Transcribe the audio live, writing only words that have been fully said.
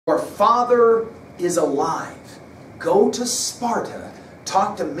Your father is alive. Go to Sparta,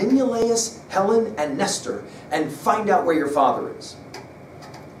 talk to Menelaus, Helen, and Nestor, and find out where your father is.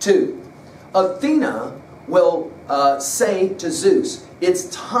 2. Athena will say to Zeus,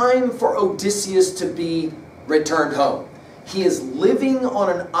 it's time for Odysseus to be returned home. He is living on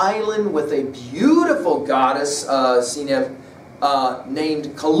an island with a beautiful goddess, named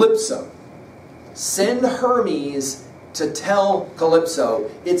Calypso. Send Hermes to tell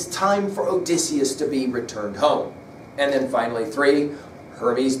Calypso it's time for Odysseus to be returned home. And then finally 3,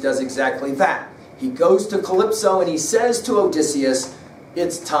 Hermes does exactly that. He goes to Calypso and he says to Odysseus,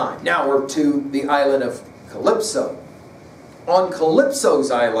 it's time. Now we're to the island of Calypso. On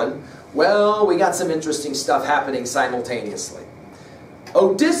Calypso's island, well, we got some interesting stuff happening simultaneously.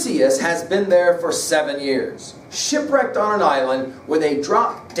 Odysseus has been there for 7 years, shipwrecked on an island with a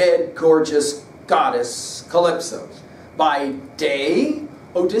drop-dead gorgeous goddess, Calypso. By day,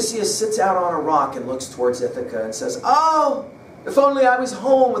 Odysseus sits out on a rock and looks towards Ithaca and says, oh, if only I was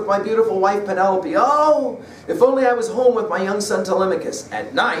home with my beautiful wife Penelope. Oh, if only I was home with my young son Telemachus.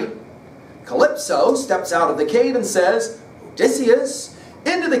 At night, Calypso steps out of the cave and says, Odysseus.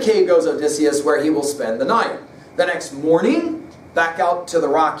 Into the cave goes Odysseus, where he will spend the night. The next morning, back out to the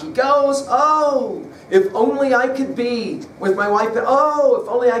rock he goes. Oh, if only I could be with my wife. Oh, if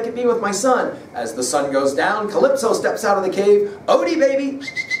only I could be with my son. As the sun goes down, Calypso steps out of the cave. Odie, baby.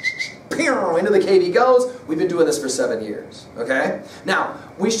 Into the cave he goes. We've been doing this for 7 years. Okay? Now,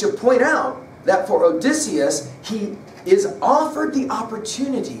 we should point out that for Odysseus, he is offered the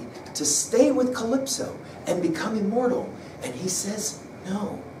opportunity to stay with Calypso and become immortal. And he says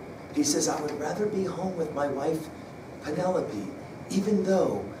no. He says, I would rather be home with my wife Penelope, even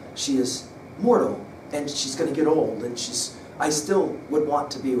though she is mortal and she's going to get old, and I still would want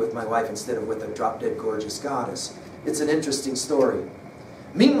to be with my wife instead of with a drop-dead gorgeous goddess. It's an interesting story.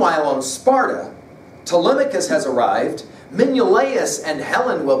 Meanwhile, on Sparta, Telemachus has arrived. Menelaus and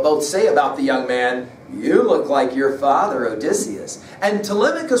Helen will both say about the young man, you look like your father, Odysseus. And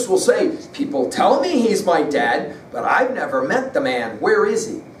Telemachus will say, people tell me he's my dad, but I've never met the man. Where is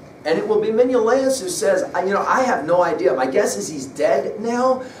he? And it will be Menelaus who says, I have no idea. My guess is he's dead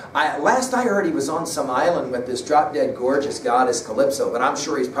now. Last I heard he was on some island with this drop-dead gorgeous goddess Calypso, but I'm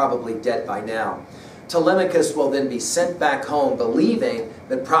sure he's probably dead by now. Telemachus will then be sent back home believing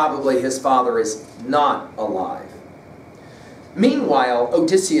that probably his father is not alive. Meanwhile,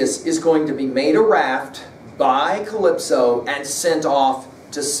 Odysseus is going to be made a raft by Calypso and sent off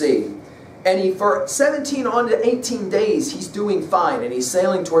to sea. And for 17 on to 18 days, he's doing fine, and he's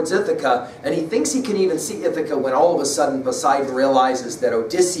sailing towards Ithaca, and he thinks he can even see Ithaca when all of a sudden Poseidon realizes that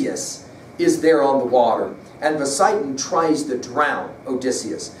Odysseus is there on the water, and Poseidon tries to drown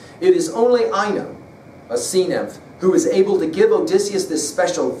Odysseus. It is only Ino, a sea nymph, who is able to give Odysseus this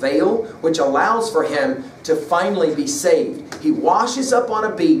special veil, which allows for him to finally be saved. He washes up on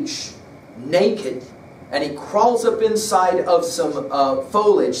a beach, naked, and he crawls up inside of some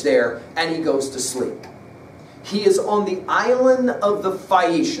foliage there, and he goes to sleep. He is on the island of the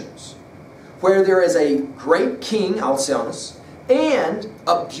Phaeacians, where there is a great king, Alcyoneus, and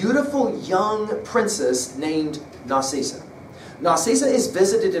a beautiful young princess named Narcissa. Narcissa is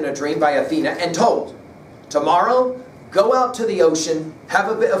visited in a dream by Athena and told, tomorrow, go out to the ocean,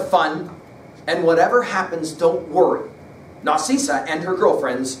 have a bit of fun, and whatever happens, don't worry. Narcissa and her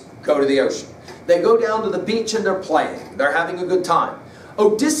girlfriends go to the ocean. They go down to the beach and they're playing. They're having a good time.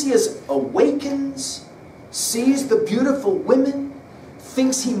 Odysseus awakens, sees the beautiful women,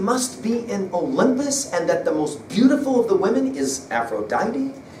 thinks he must be in Olympus and that the most beautiful of the women is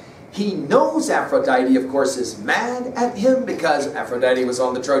Aphrodite. He knows Aphrodite, of course, is mad at him because Aphrodite was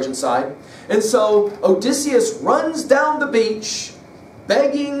on the Trojan side. And so Odysseus runs down the beach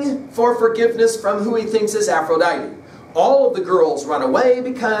begging for forgiveness from who he thinks is Aphrodite. All of the girls run away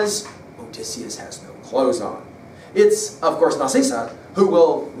because Odysseus has no clothes on. It's, of course, Narcissa who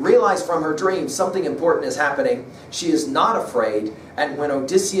will realize from her dream something important is happening. She is not afraid, and when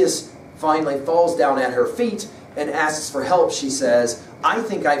Odysseus finally falls down at her feet and asks for help, she says, I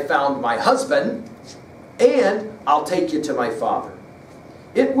think I found my husband, and I'll take you to my father.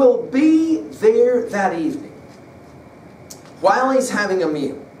 It will be there that evening, while he's having a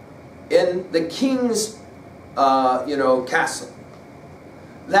meal in the king's castle,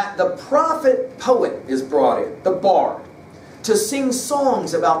 that the prophet poet is brought in, the bard, to sing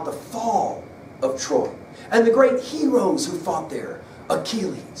songs about the fall of Troy and the great heroes who fought there,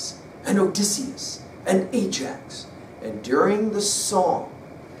 Achilles and Odysseus and Ajax. And during the song,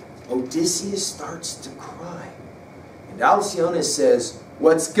 Odysseus starts to cry. And Alcyoneus says,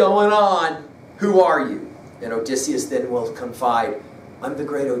 what's going on? Who are you? And Odysseus then will confide, I'm the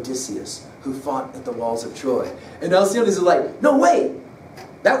great Odysseus who fought at the walls of Troy. And Alcyone's is like, no, wait,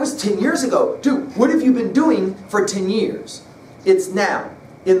 that was 10 years ago. Dude, what have you been doing for 10 years? It's now,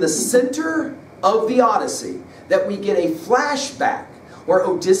 in the center of the Odyssey, that we get a flashback where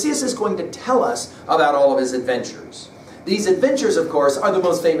Odysseus is going to tell us about all of his adventures. These adventures, of course, are the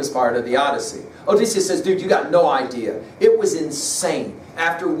most famous part of the Odyssey. Odysseus says, dude, you got no idea. It was insane.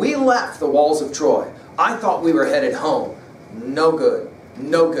 After we left the walls of Troy, I thought we were headed home. No good.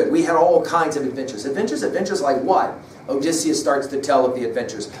 No good. We had all kinds of adventures. Adventures like what? Odysseus starts to tell of the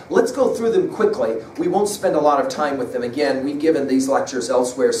adventures. Let's go through them quickly. We won't spend a lot of time with them. Again, we've given these lectures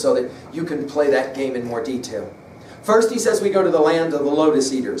elsewhere so that you can play that game in more detail. First, he says we go to the land of the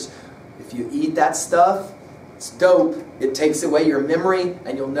lotus eaters. If you eat that stuff, it's dope. It takes away your memory,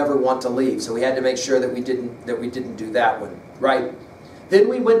 and you'll never want to leave. So we had to make sure that we didn't do that one, right? Then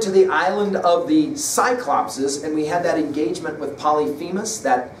we went to the island of the Cyclopses, and we had that engagement with Polyphemus,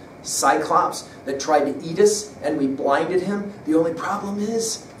 that Cyclops that tried to eat us, and we blinded him. The only problem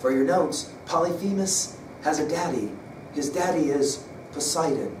is, for your notes, Polyphemus has a daddy. His daddy is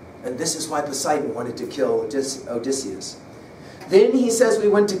Poseidon, and this is why Poseidon wanted to kill Odysseus. Then he says we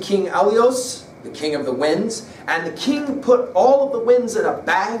went to King Aeneas, the king of the winds, and the king put all of the winds in a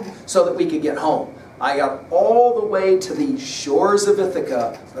bag so that we could get home. I got all the way to the shores of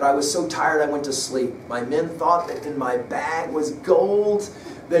Ithaca, but I was so tired I went to sleep. My men thought that in my bag was gold.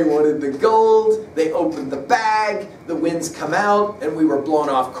 They wanted the gold. They opened the bag. The winds come out, and we were blown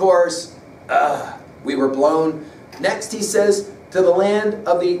off course. We were blown. Next, he says, to the land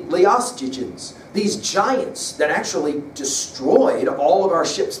of the Laostygians, these giants that actually destroyed all of our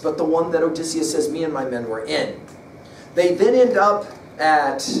ships, but the one that Odysseus says me and my men were in. They then end up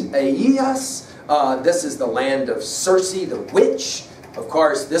at Aeneas. This is the land of Circe, the witch. Of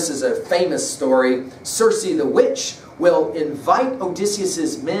course, this is a famous story. Circe, the witch, will invite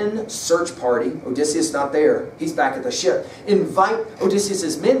Odysseus's men, search party. Odysseus not there. He's back at the ship. Invite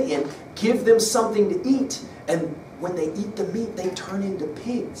Odysseus's men in, give them something to eat, and when they eat the meat, they turn into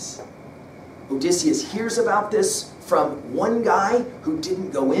pigs. Odysseus hears about this from one guy who didn't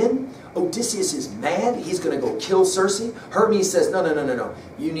go in. Odysseus is mad. He's going to go kill Circe. Hermes says, no.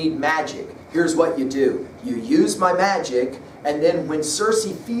 You need magic. Here's what you do. You use my magic, and then when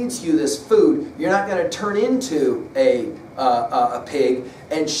Circe feeds you this food, you're not going to turn into a pig,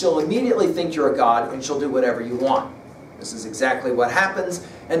 and she'll immediately think you're a god, and she'll do whatever you want. This is exactly what happens.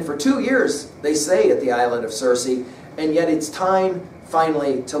 And for 2 years, they stay at the island of Circe, and yet it's time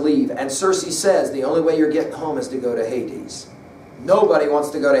finally to leave. And Circe says, the only way you're getting home is to go to Hades. Nobody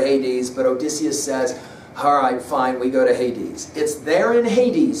wants to go to Hades, but Odysseus says, all right, fine, we go to Hades. It's there in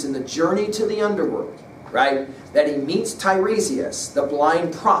Hades, in the journey to the underworld, right, that he meets Tiresias, the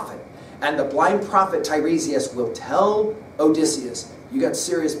blind prophet. And the blind prophet Tiresias will tell Odysseus, you got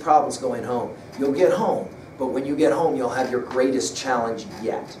serious problems going home. You'll get home, but when you get home, you'll have your greatest challenge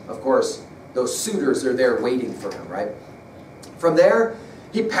yet. Of course, those suitors are there waiting for him, right? From there,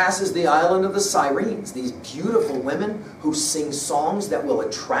 he passes the island of the Sirens, these beautiful women who sing songs that will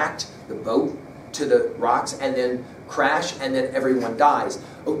attract the boat to the rocks and then crash, and then everyone dies.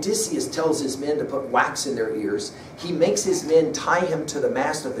 Odysseus tells his men to put wax in their ears. He makes his men tie him to the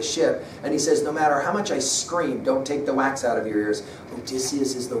mast of the ship, and he says, no matter how much I scream, don't take the wax out of your ears.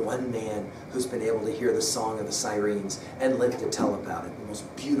 Odysseus is the one man who's been able to hear the song of the Sirens and live to tell about it. The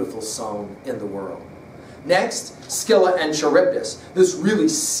most beautiful song in the world. Next, Scylla and Charybdis. This really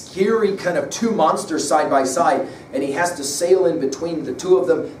scary kind of two monsters side by side, and he has to sail in between the two of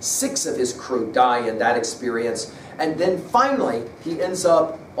them. 6 of his crew die in that experience. And then finally, he ends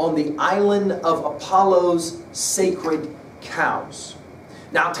up on the island of Apollo's sacred cows.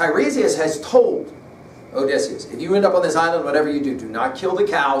 Now, Tiresias has told Odysseus, if you end up on this island, whatever you do, do not kill the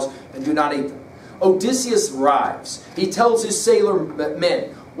cows and do not eat them. Odysseus arrives. He tells his sailor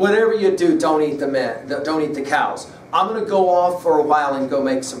men, whatever you do, don't eat the cows. I'm going to go off for a while and go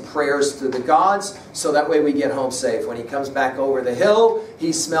make some prayers to the gods, so that way we get home safe. When he comes back over the hill,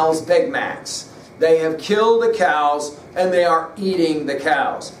 he smells Big Macs. They have killed the cows, and they are eating the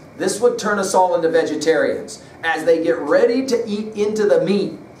cows. This would turn us all into vegetarians. As they get ready to eat into the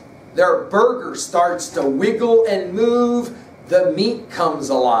meat, their burger starts to wiggle and move. The meat comes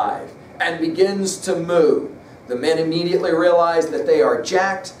alive and begins to move. The men immediately realize that they are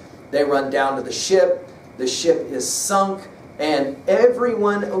jacked. They run down to the ship. The ship is sunk. And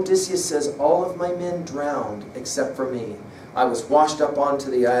everyone, Odysseus says, all of my men drowned except for me. I was washed up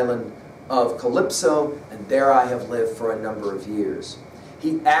onto the island of Calypso, and there I have lived for a number of years.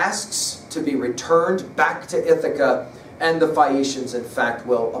 He asks to be returned back to Ithaca, and the Phaeacians, in fact,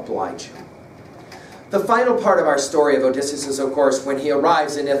 will oblige him. The final part of our story of Odysseus is, of course, when he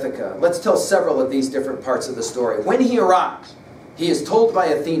arrives in Ithaca. Let's tell several of these different parts of the story. When he arrives, he is told by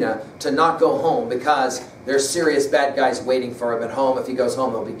Athena to not go home because there's serious bad guys waiting for him at home. If he goes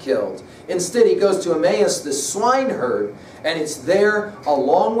home, he'll be killed. Instead, he goes to Aeneas, the swineherd, and it's there,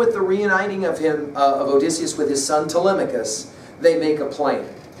 along with the reuniting of Odysseus with his son Telemachus, they make a plan.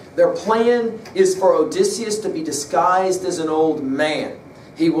 Their plan is for Odysseus to be disguised as an old man.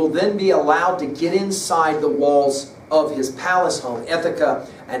 He will then be allowed to get inside the walls of his palace home, Ithaca,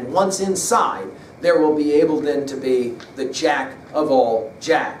 and once inside, there will be able then to be the Jack of all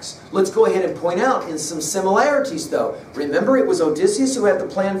Jacks. Let's go ahead and point out in some similarities though. Remember, it was Odysseus who had the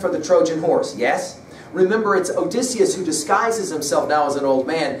plan for the Trojan horse, yes? Remember, it's Odysseus who disguises himself now as an old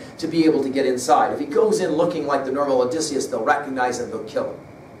man to be able to get inside. If he goes in looking like the normal Odysseus, they'll recognize him, they'll kill him.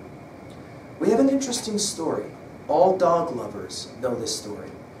 We have an interesting story. All dog lovers know this story.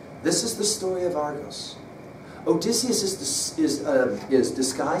 This is the story of Argos. Odysseus is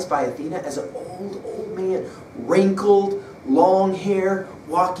disguised by Athena as an old man, wrinkled, long hair,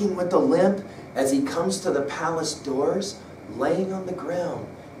 walking with a limp. As he comes to the palace doors, laying on the ground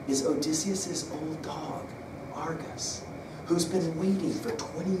is Odysseus' old dog, Argus, who's been waiting for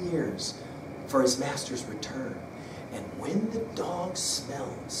 20 years for his master's return. And when the dog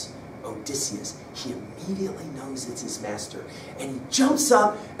smells Odysseus, he immediately knows it's his master. And he jumps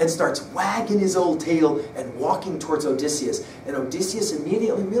up and starts wagging his old tail and walking towards Odysseus. And Odysseus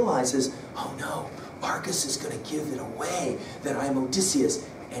immediately realizes, oh no, Argus is going to give it away that I'm Odysseus.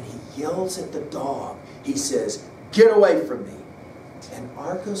 And he yells at the dog. He says, get away from me. And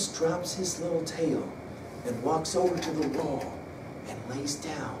Argus drops his little tail and walks over to the wall and lays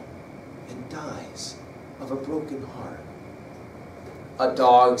down and dies of a broken heart.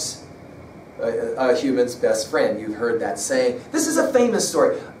 A human's best friend. You've heard that saying. This is a famous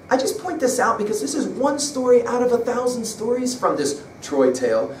story. I just point this out because this is one story out of 1,000 stories from this Troy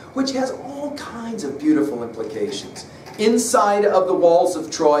tale, which has all kinds of beautiful implications. Inside of the walls of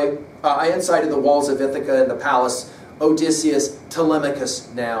Troy, inside of the walls of Ithaca and the palace, Odysseus,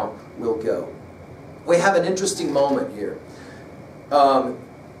 Telemachus now will go. We have an interesting moment here.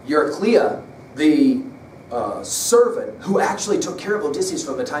 Euryclea, the servant who actually took care of Odysseus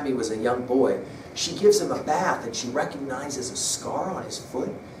from the time he was a young boy, she gives him a bath and she recognizes a scar on his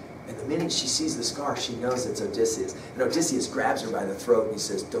foot. And the minute she sees the scar, she knows it's Odysseus. And Odysseus grabs her by the throat and he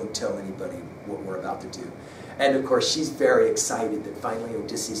says, don't tell anybody what we're about to do. And of course, she's very excited that finally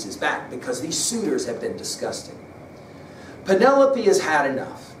Odysseus is back because these suitors have been disgusting. Penelope has had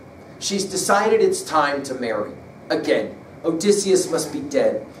enough. She's decided it's time to marry. Again, Odysseus must be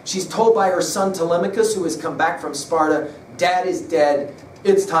dead. She's told by her son Telemachus, who has come back from Sparta, Dad is dead,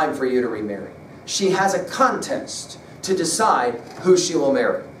 it's time for you to remarry. She has a contest to decide who she will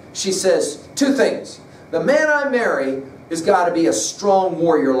marry. She says two things. The man I marry has got to be a strong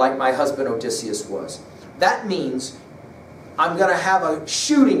warrior like my husband Odysseus was. That means I'm going to have a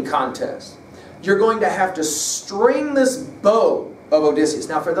shooting contest. You're going to have to string this bow of Odysseus.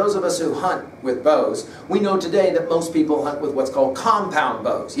 Now, for those of us who hunt with bows, we know today that most people hunt with what's called compound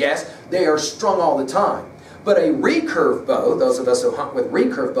bows. Yes, they are strung all the time. But a recurve bow, those of us who hunt with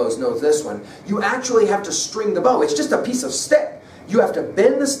recurve bows know this one, you actually have to string the bow. It's just a piece of stick. You have to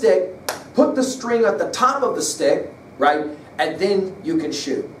bend the stick, put the string at the top of the stick, right, and then you can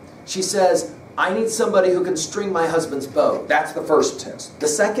shoot. She says, I need somebody who can string my husband's bow. That's the first test. The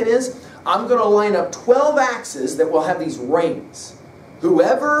second is, I'm going to line up 12 axes that will have these rings.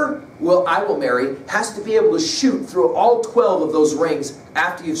 Whoever I will marry has to be able to shoot through all 12 of those rings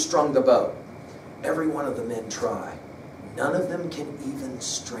after you've strung the bow. Every one of the men try. None of them can even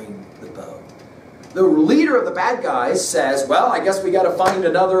string the bow. The leader of the bad guys says, well, I guess we got to find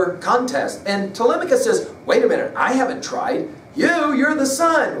another contest. And Telemachus says, wait a minute, I haven't tried. You're the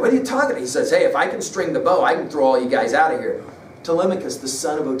son. What are you talking about? He says, hey, if I can string the bow, I can throw all you guys out of here. Telemachus, the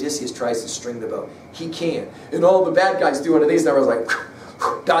son of Odysseus, tries to string the bow. He can't. And all the bad guys do one of these, and everyone's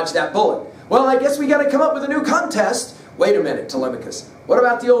like, dodge that bullet. Well, I guess we got to come up with a new contest. Wait a minute, Telemachus. What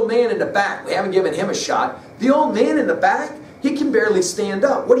about the old man in the back? We haven't given him a shot. The old man in the back? He can barely stand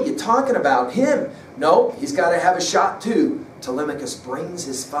up. What are you talking about? Him? No, he's got to have a shot too. Telemachus brings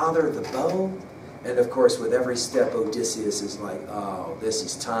his father the bow. And of course, with every step, Odysseus is like, oh, this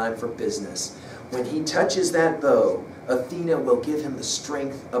is time for business. When he touches that bow, Athena will give him the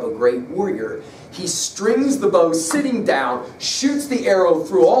strength of a great warrior. He strings the bow sitting down, shoots the arrow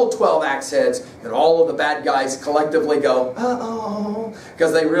through all 12 axe heads, and all of the bad guys collectively go, uh-oh,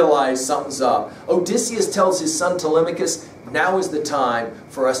 because they realize something's up. Odysseus tells his son Telemachus, now is the time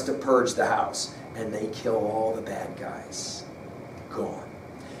for us to purge the house. And they kill all the bad guys. Gone.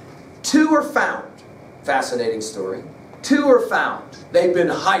 2 are found. Fascinating story. 2 are found. They've been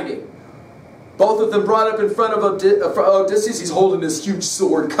hiding. Both of them brought up in front of Odysseus. He's holding this huge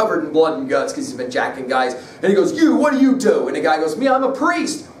sword covered in blood and guts because he's been jacking guys. And he goes, "You, what do you do?" And the guy goes, "Me, I'm a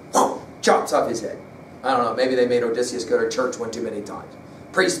priest." Whoa, chops off his head. I don't know, maybe they made Odysseus go to church one too many times.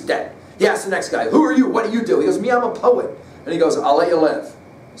 Priest dead. He asks the next guy, "Who are you? What do you do?" He goes, "Me, I'm a poet." And he goes, "I'll let you live,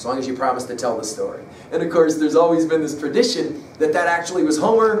 as long as you promise to tell the story." And of course, there's always been this tradition that that actually was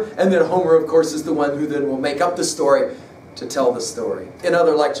Homer, and that Homer, of course, is the one who then will make up the story to tell the story. In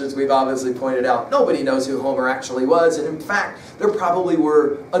other lectures, we've obviously pointed out, nobody knows who Homer actually was, and in fact, there probably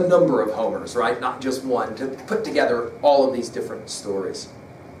were a number of Homers, right? Not just one, to put together all of these different stories.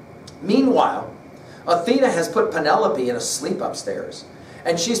 Meanwhile, Athena has put Penelope in a sleep upstairs,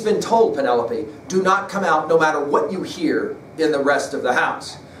 and she's been told, Penelope, do not come out no matter what you hear in the rest of the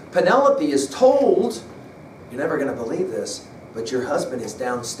house. Penelope is told, you're never going to believe this, but your husband is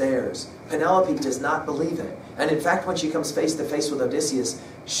downstairs. Penelope does not believe it. And in fact, when she comes face to face with Odysseus,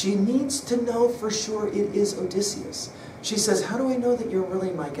 she needs to know for sure it is Odysseus. She says, "How do I know that you're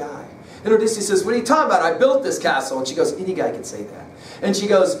really my guy?" And Odysseus says, "What are you talking about? I built this castle." And she goes, "Any guy can say that." And she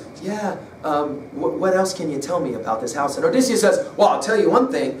goes, "Yeah, what else can you tell me about this house?" And Odysseus says, "Well, I'll tell you one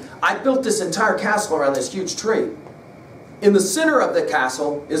thing. I built this entire castle around this huge tree. In the center of the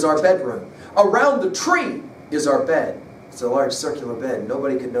castle is our bedroom. Around the tree is our bed. It's a large circular bed.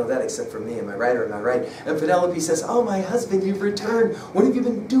 Nobody could know that except for me. Am I right or am I right?" And Penelope says, "Oh, my husband, you've returned. What have you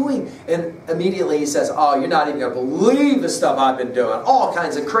been doing?" And immediately he says, "Oh, you're not even going to believe the stuff I've been doing. All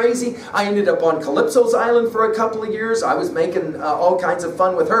kinds of crazy. I ended up on Calypso's island for a couple of years. I was making all kinds of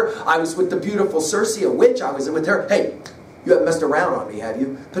fun with her. I was with the beautiful Circe, a witch. I was with her. Hey, you haven't messed around on me, have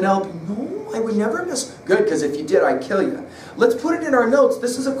you?" Penelope, "No, I would never mess." "Good, because if you did, I'd kill you." Let's put it in our notes.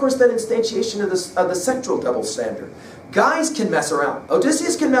 This is, of course, that instantiation of the sexual double standard. Guys can mess around.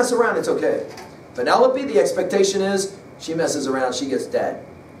 Odysseus can mess around, it's okay. Penelope, the expectation is, she messes around, she gets dead.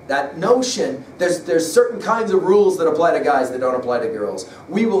 That notion, there's certain kinds of rules that apply to guys that don't apply to girls.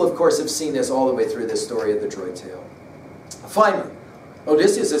 We will, of course, have seen this all the way through this story of the Troy tale. Finally,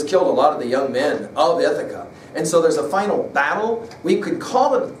 Odysseus has killed a lot of the young men of Ithaca. And so there's a final battle. We could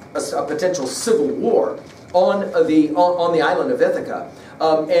call it a potential civil war on the island of Ithaca.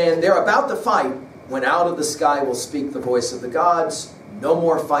 And they're about to fight when out of the sky will speak the voice of the gods, no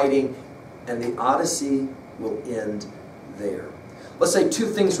more fighting, and the Odyssey will end there. Let's say 2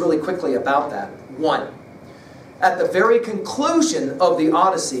 things really quickly about that. 1, at the very conclusion of the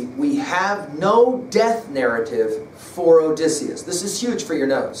Odyssey, we have no death narrative for Odysseus. This is huge for your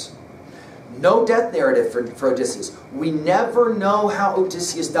notes. No death narrative for Odysseus. We never know how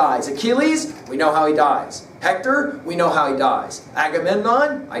Odysseus dies. Achilles, we know how he dies. Hector, we know how he dies.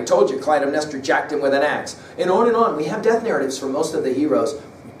 Agamemnon, I told you, Clytemnestra jacked him with an axe. And on and on. We have death narratives for most of the heroes.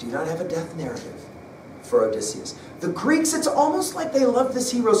 We do not have a death narrative for Odysseus. The Greeks, it's almost like they loved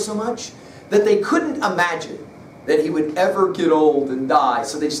this hero so much that they couldn't imagine that he would ever get old and die,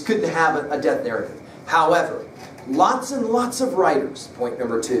 so they just couldn't have a death narrative. However, lots and lots of writers, point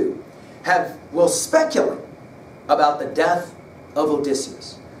number 2, will speculate about the death of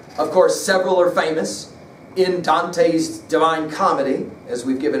Odysseus. Of course, several are famous. In Dante's Divine Comedy, as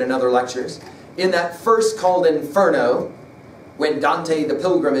we've given in other lectures, in that first called Inferno, when Dante the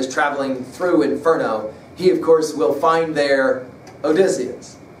Pilgrim is traveling through Inferno, he of course will find there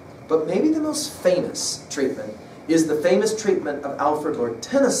Odysseus. But maybe the most famous treatment is the famous treatment of Alfred Lord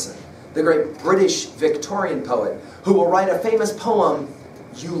Tennyson, the great British Victorian poet, who will write a famous poem,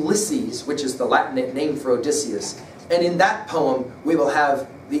 Ulysses, which is the Latin name for Odysseus. And in that poem, we will have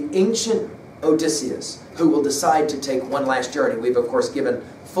the ancient Odysseus, who will decide to take one last journey. We've, of course, given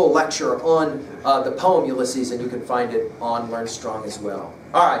full lecture on the poem Ulysses, and you can find it on Learn Strong as well.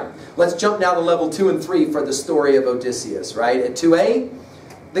 All right, let's jump now to level 2 and 3 for the story of Odysseus, right? At 2a,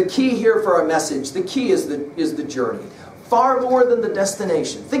 the key here for our message, the key is the journey. Far more than the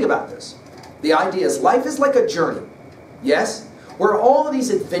destination. Think about this. The idea is life is like a journey, yes? Where all of these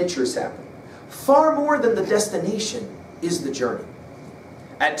adventures happen. Far more than the destination is the journey.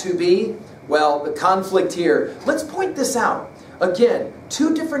 At 2b, well, the conflict here. Let's point this out. Again,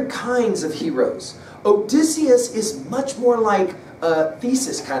 2 different kinds of heroes. Odysseus is much more like a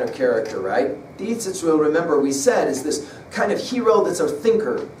Theseus kind of character, right? Theseus, we'll remember we said, is this kind of hero that's a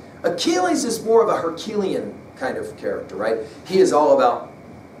thinker. Achilles is more of a Herculean kind of character, right? He is all about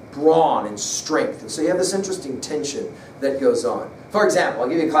brawn and strength. And so you have this interesting tension that goes on. For example, I'll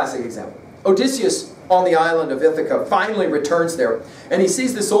give you a classic example. Odysseus on the island of Ithaca finally returns there, and he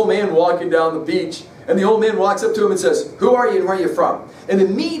sees this old man walking down the beach, and the old man walks up to him and says, "Who are you and where are you from?" And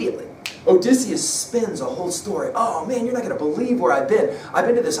immediately Odysseus spins a whole story. Oh man, you're not going to believe where I've been. I've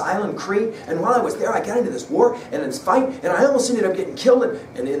been to this island Crete, and while I was there, I got into this war and this fight, and I almost ended up getting killed.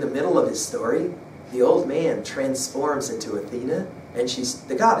 And in the middle of his story, the old man transforms into Athena, and she's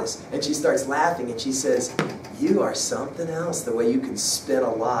the goddess, and she starts laughing, and she says, "You are something else, the way you can spin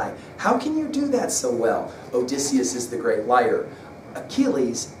a lie. How can you do that so well?" Odysseus is the great liar.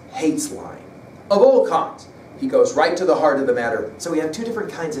 Achilles hates lying, of all kinds. He goes right to the heart of the matter. So we have two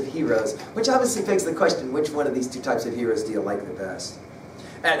different kinds of heroes, which obviously begs the question, which one of these two types of heroes do you like the best?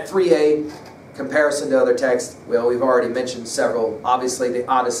 At 3a, comparison to other texts, well, we've already mentioned several. Obviously, the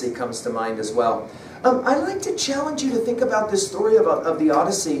Odyssey comes to mind as well. I'd like to challenge you to think about this story of the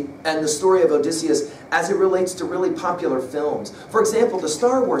Odyssey and the story of Odysseus as it relates to really popular films. For example, the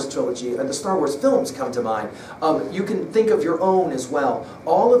Star Wars trilogy and the Star Wars films come to mind. You can think of your own as well.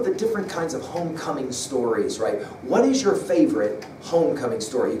 All of the different kinds of homecoming stories, right? What is your favorite homecoming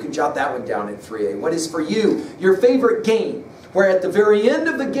story? You can jot that one down in 3A. What is for you your favorite game? Where at the very end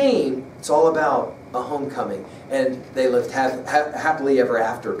of the game, it's all about a homecoming and they lived happily ever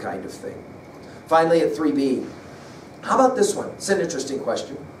after kind of thing. Finally, at 3B, how about this one? It's an interesting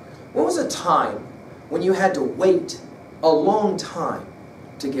question. What was a time when you had to wait a long time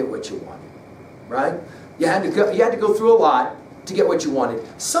to get what you wanted? Right? You had to go through a lot to get what you wanted.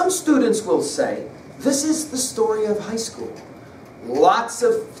 Some students will say, this is the story of high school. Lots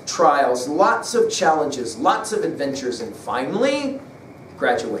of trials, lots of challenges, lots of adventures, and finally,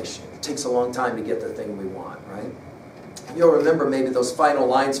 graduation. It takes a long time to get the thing we want, right? You'll remember maybe those final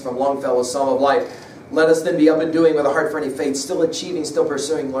lines from Longfellow's Psalm of Life. Let us then be up and doing with a heart for any fate, still achieving, still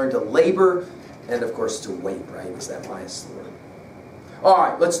pursuing, learn to labor, and of course to wait, right? Is that pious word? All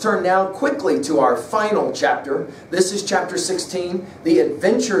right, let's turn now quickly to our final chapter. This is chapter 16, The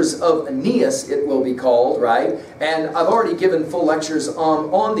Adventures of Aeneas, it will be called, right? And I've already given full lectures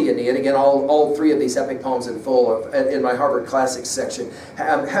on the Aeneid. Again, all three of these epic poems in full in my Harvard Classics section.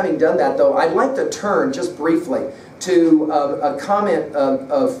 Having done that, though, I'd like to turn just briefly to a comment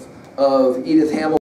of Edith Hamilton.